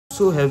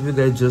So have you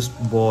guys just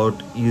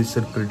bought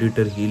Acer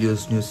Predator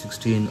Helios Neo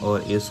 16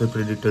 or Acer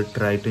Predator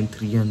Triton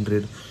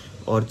 300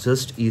 or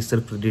just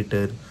Acer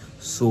Predator?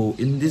 So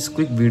in this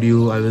quick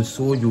video I will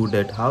show you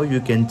that how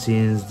you can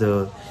change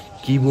the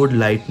keyboard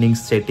lightning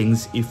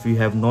settings if you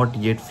have not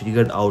yet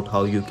figured out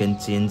how you can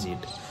change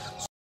it.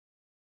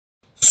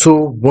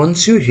 So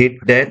once you hit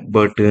that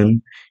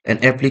button,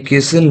 an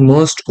application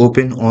must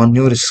open on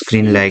your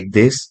screen like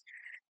this.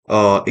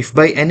 If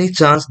by any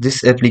chance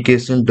this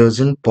application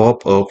doesn't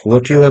pop up,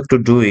 what you have to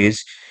do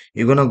is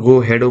you're gonna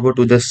go head over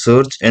to the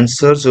search and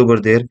search over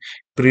there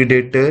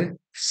Predator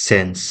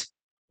Sense.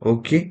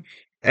 Okay,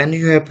 and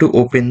you have to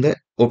open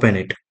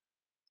it.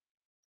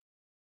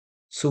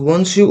 So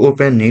once you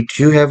open it,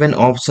 you have an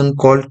option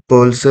called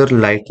Pulsar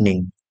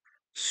Lightning.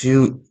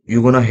 So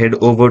you're gonna head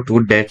over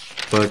to that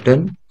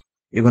button.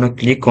 You're gonna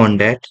click on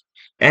that,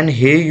 and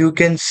here you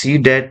can see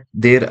that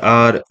there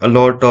are a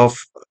lot of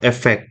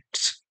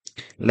effects.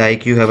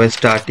 Like you have a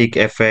static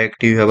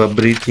effect, you have a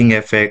breathing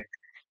effect,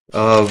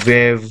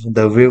 wave.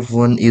 The wave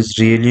one is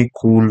really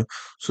cool.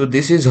 So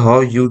this is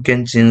how you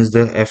can change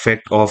the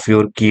effect of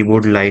your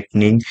keyboard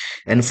lightning,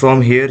 and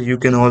from here you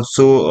can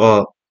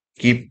also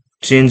keep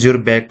change your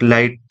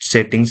backlight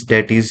settings,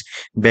 that is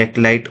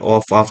backlight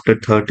off after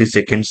 30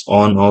 seconds,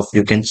 on off.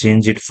 You can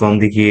change it from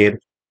the here,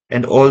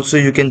 and also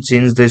you can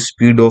change the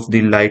speed of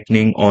the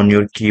lightning on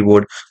your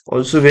keyboard.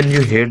 Also when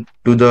you head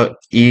to the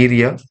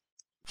area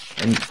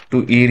and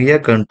to area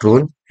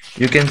control,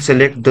 you can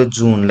select the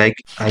zone. Like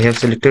I have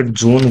selected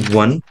zone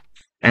 1,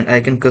 and I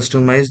can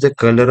customize the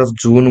color of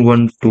zone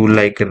 1 to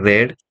like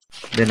red.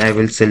 Then I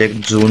will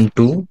select zone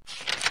 2,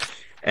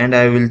 and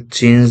I will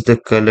change the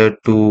color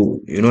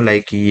to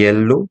like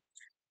yellow.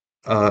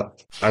 uh,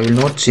 I will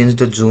not change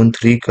the zone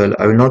 3 color.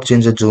 I will not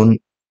change the zone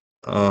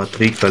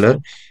 3 color.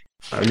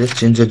 I'll just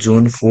change the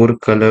zone 4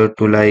 color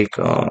to like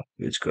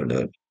which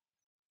color?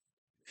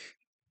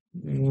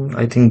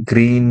 I think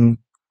green.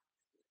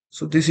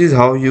 So this is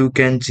how you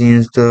can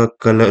change the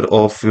color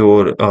of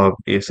your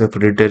Acer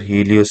Predator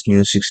Helios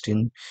Neo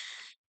 16.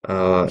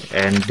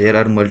 And there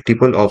are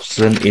multiple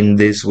options in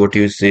this, what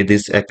you say,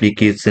 this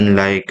application.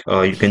 Like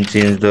you can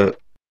change the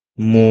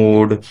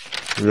mode,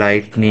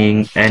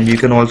 lightning, and you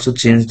can also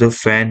change the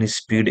fan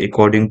speed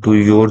according to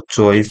your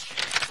choice.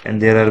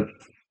 And there are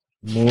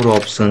more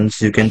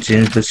options. You can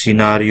change the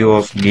scenario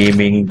of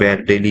gaming,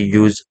 daily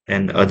use,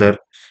 and other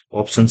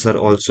options are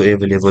also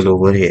available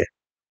over here.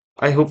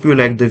 I hope you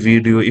like the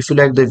video. If you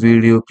like the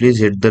video, please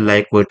hit the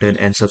like button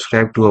and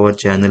subscribe to our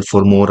channel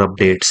for more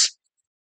updates.